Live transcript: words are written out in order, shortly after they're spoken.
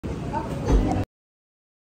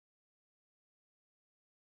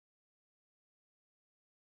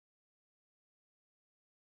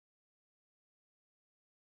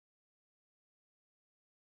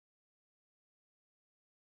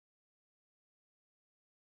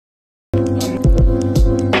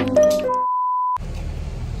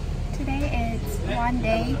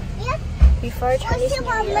before Chinese New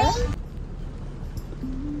Year.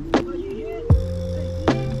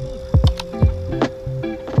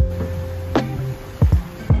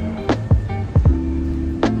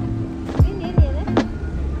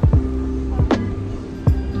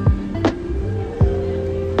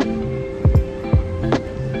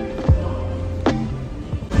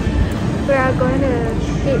 We are going to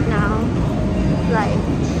eat now, like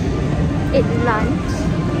eat lunch.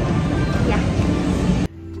 Yeah.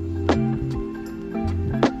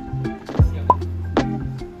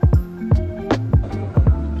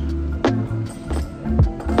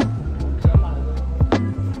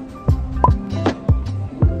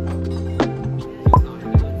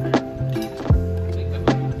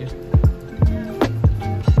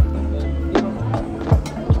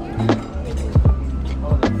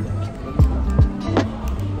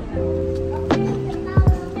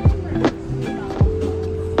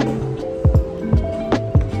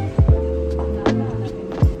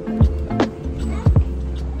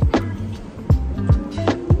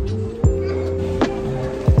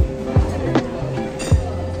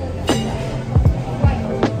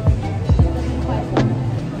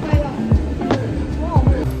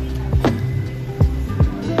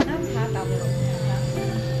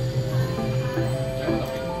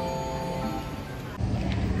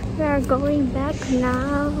 We are going back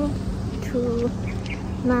now to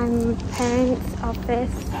my parents'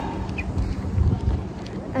 office,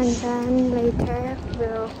 and then later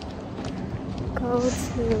we'll go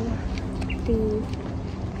to the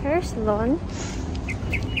hair salon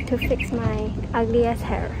to fix my ugliest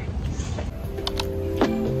hair.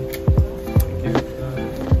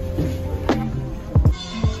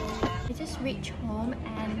 I just reached home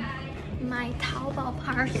and my Taobao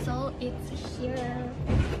parcel is here.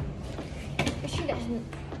 Actually, there's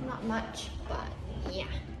not much, but yeah.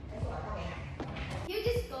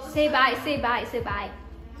 Say bye, say bye, say bye.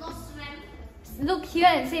 Look here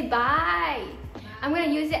and say bye. I'm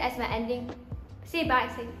gonna use it as my ending. Say bye,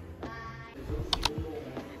 say bye.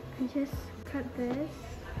 I just cut this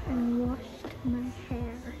and washed my hair.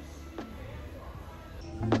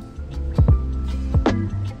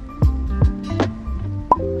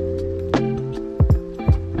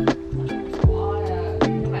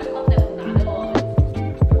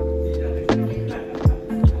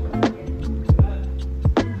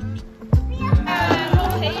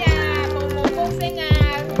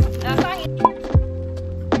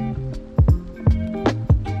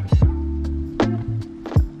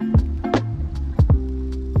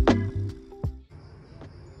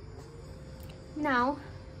 Now,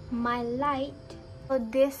 my light for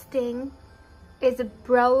this thing is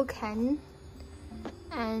broken,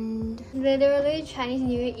 and literally Chinese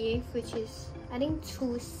New Year Eve, which is I think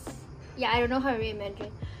I don't know how to read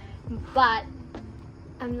Mandarin, but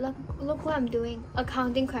look what I'm doing,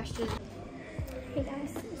 accounting question. Hey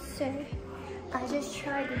guys, so I just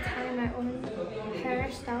tried to tie my own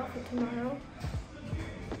hairstyle for tomorrow.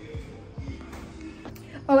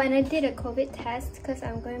 Oh, and I did a COVID test because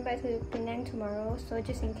I'm going back to Penang tomorrow, so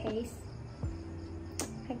just in case.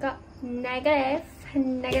 I got negative,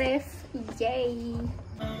 yay!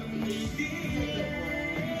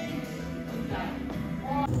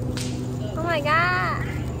 Oh my god!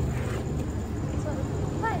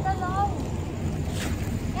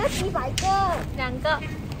 200个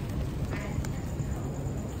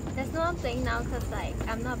There's no playing now because like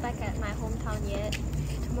I'm not back at my hometown yet.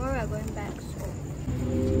 Tomorrow we're going back, so.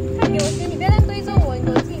 快给我先，你不要再对着我，你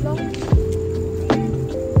给我自己弄。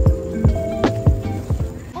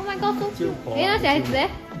Oh my god, so cute！ 哎，那小孩子嘞？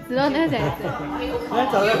知道那个小孩子？来，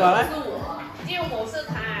走来过来。因为我是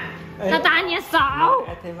他。他打你的手。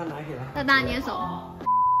他打你的手。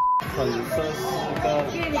粉色4个，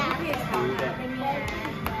绿的，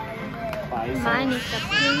白色4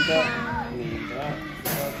个，你的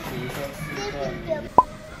橘色4个。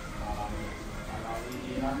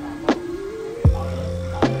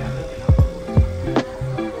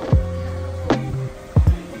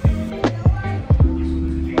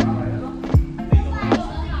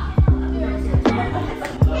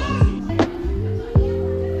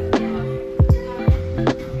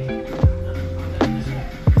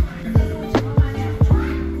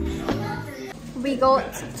 We got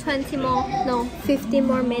 20 more, no, 50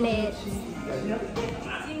 more minutes.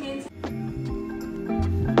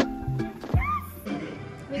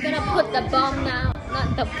 We're gonna put the bomb now,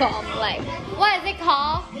 not the bomb, like, what is it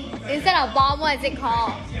called? Instead of bomb, what is it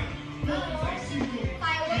called?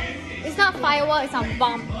 It's not firework, it's a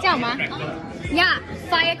bomb. 这样吗? Yeah,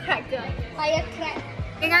 firecracker. Firecracker.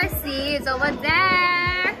 You guys see, it's over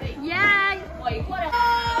there. Yeah.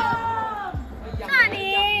 那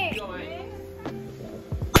里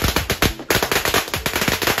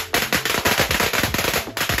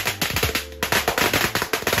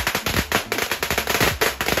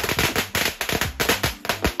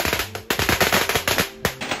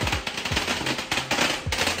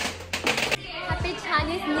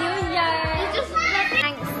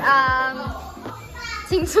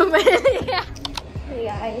talking so many. Hey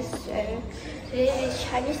guys, so today is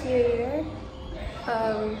Chinese New Year,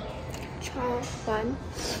 12/1,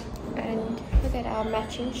 and look at our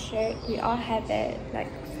matching shirt. We all have it, like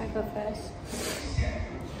 5 of us.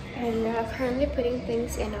 And we're currently putting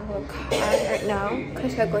things in our car right now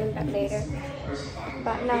because we're going back later.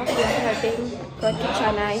 But now we're having roti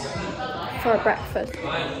canai for breakfast.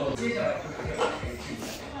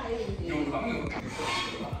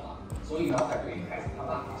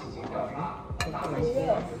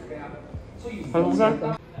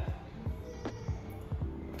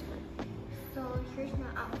 So here's my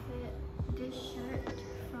outfit. This shirt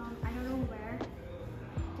from I don't know where.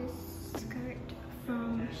 This skirt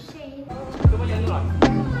from Shane.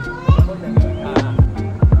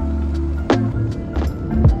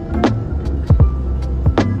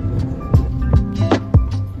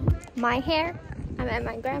 My hair. I'm at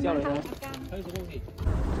my grandma's house.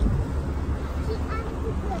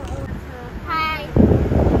 Hi.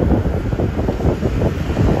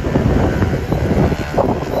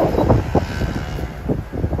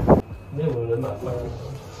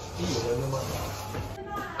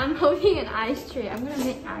 I'm holding an ice tray. I'm gonna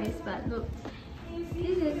make ice, but look,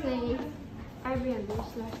 this is a Airbnb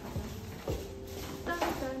slash. Dun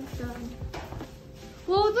dun dun.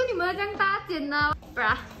 我说你们要这样搭剪呢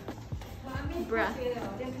 ，bruh.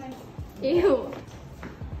 Ew.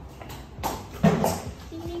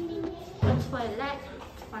 Ding ding ding. A toilet.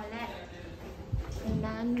 And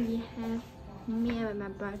then we have me and my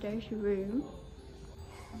brother's room.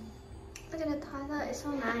 Look at the toilet, it's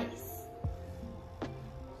so nice.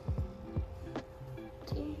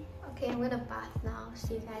 Okay, I'm gonna bath now.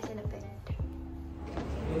 See you guys in a bit.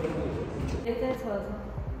 你在车上。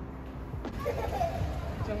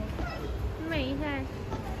美一下。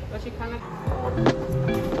要去看看。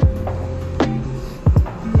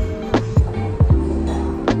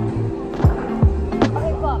会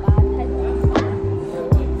过吧？太多了。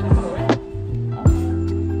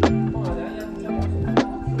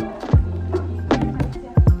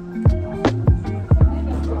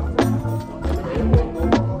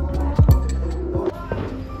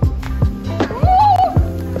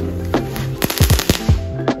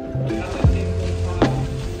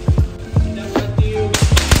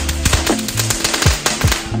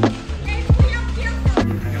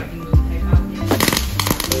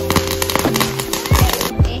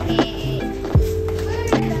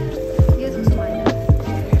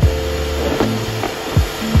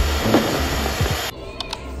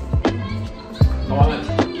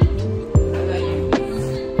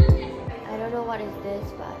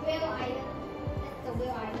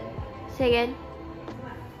Say again.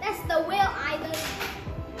 That's the whale island.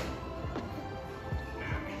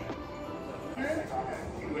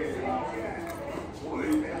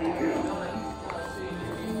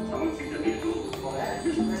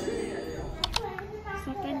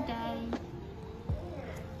 Second day.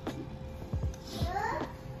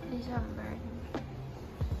 These are burning.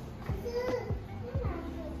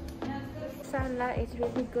 Sunlight is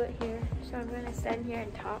really good here, so I'm gonna stand here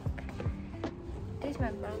and talk. This is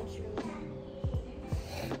my mom's room.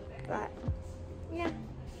 But yeah.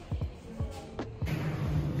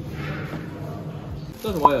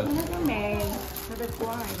 这什么呀？那个没，它的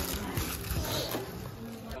锅来的。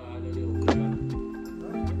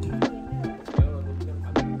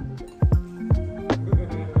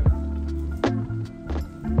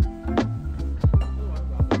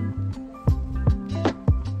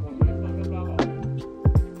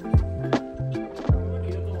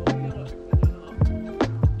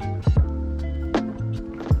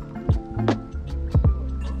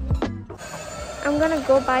I'm gonna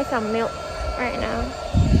go buy some milk right now.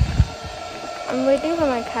 I'm waiting for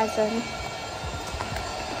my cousin.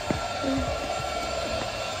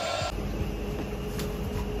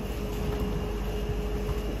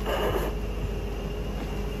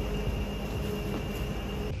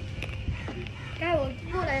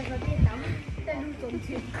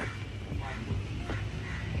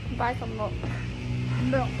 Buy some milk.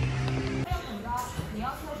 Milk.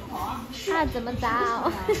 那怎么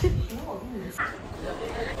找？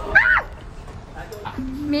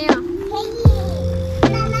没有。便宜，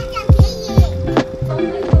妈妈讲便宜。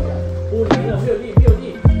不能的，没有地，没有地。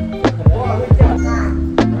我还会叫。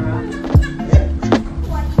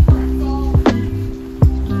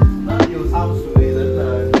那有烧水人的，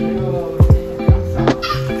有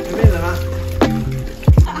没有人啊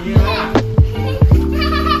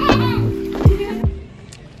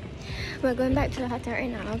？We're going back to the hotel right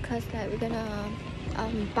now because we're gonna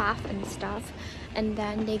bath and stuff, and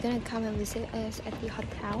then they're gonna come and visit us at the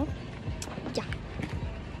hotel. Yeah.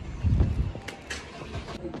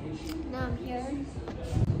 now I'm here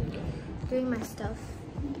doing my stuff.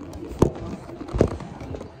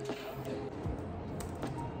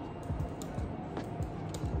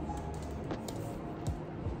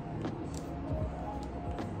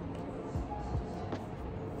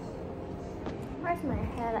 Why's my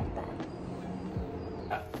hair like that?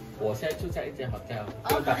 我现在住在一间 hotel，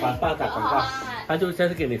 打广告，他就现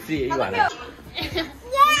在给你free 一晚了。另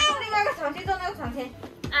外一个床去坐那个床前。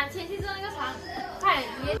啊，前去坐那个床，快点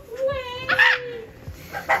约。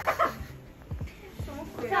什么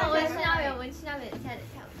鬼？我们去那边，现在得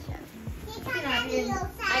跳一下。去哪边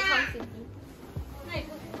 ？Icon City。那里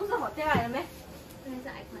不是 hotel 来的咩？那是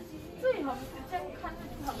Icon City。最好这样看上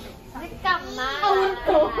去很美。你在干嘛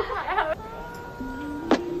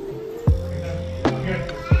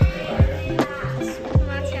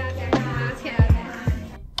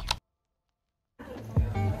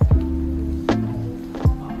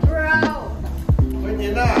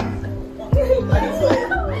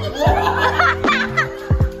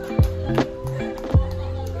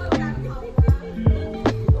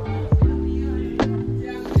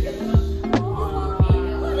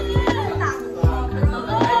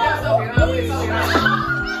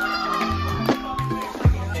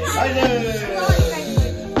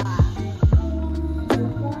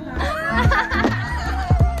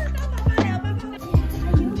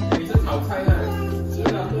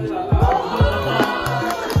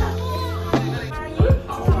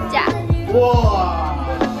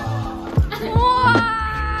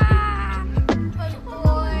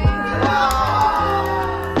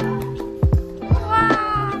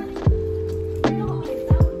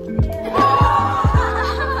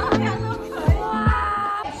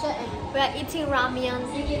？Eating ramen.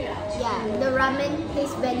 Yeah, the ramen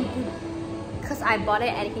tastes very good because I bought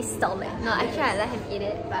it and he stole it. No, actually I let him eat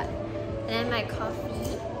it, but and then my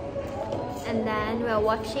coffee, and then we're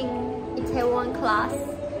watching Itaewon Class.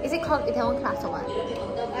 Is it called Itaewon Class or what?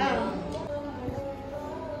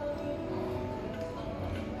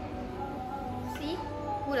 See,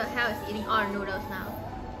 who the hell is eating all the noodles now?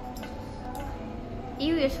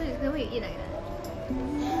 Ew, you're so disgusting when you eat like that.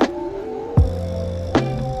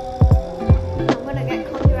 I'm gonna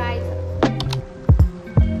get copyright.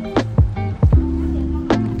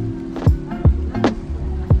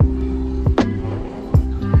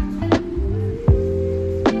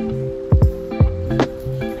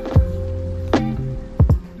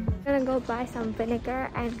 I'm gonna go buy some vinegar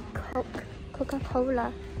and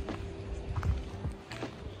Coca-Cola.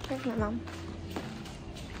 Where's my mom?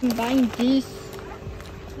 I'm buying this.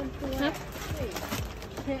 Huh?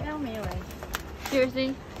 KL 没有哎。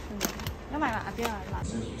 Seriously? 要买吗？不要买。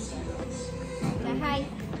讲嗨，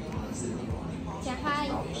讲嗨，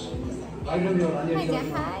快讲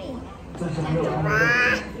嗨，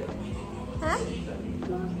啊？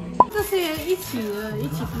这些人一起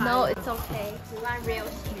拍。 No, it's okay. We want real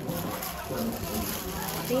shit.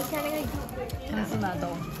 等一下那个，还是拿刀。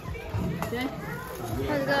对。它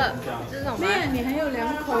这种吗？妹，你还有2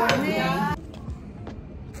口呢。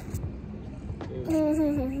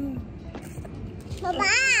爸爸，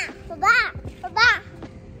爸爸，爸爸。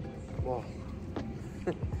哇！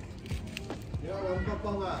你要玩棒棒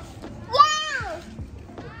吗？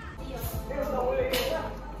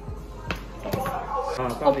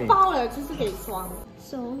我包了，就是给双。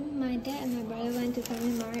 So my dad and my brother went to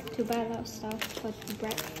Family Mart to buy a lot of stuff for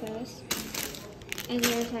breakfast, and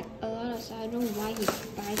there's like a lot of stuff. I don't know why he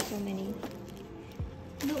buys so many.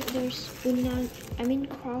 Look, there's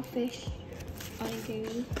crawfish,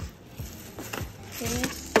 onigiri.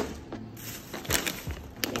 This.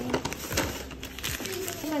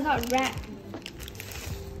 Oh my god, rat.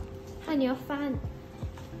 汉牛饭。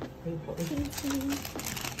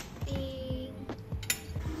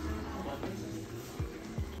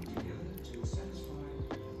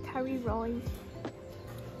Curry rice.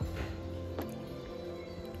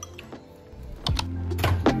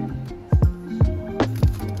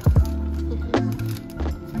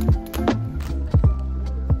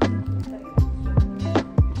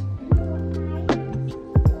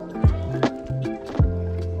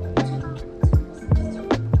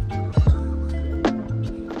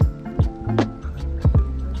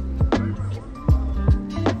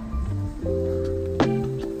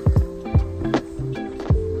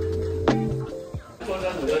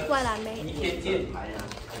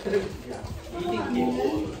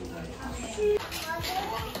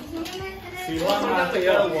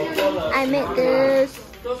 I made this.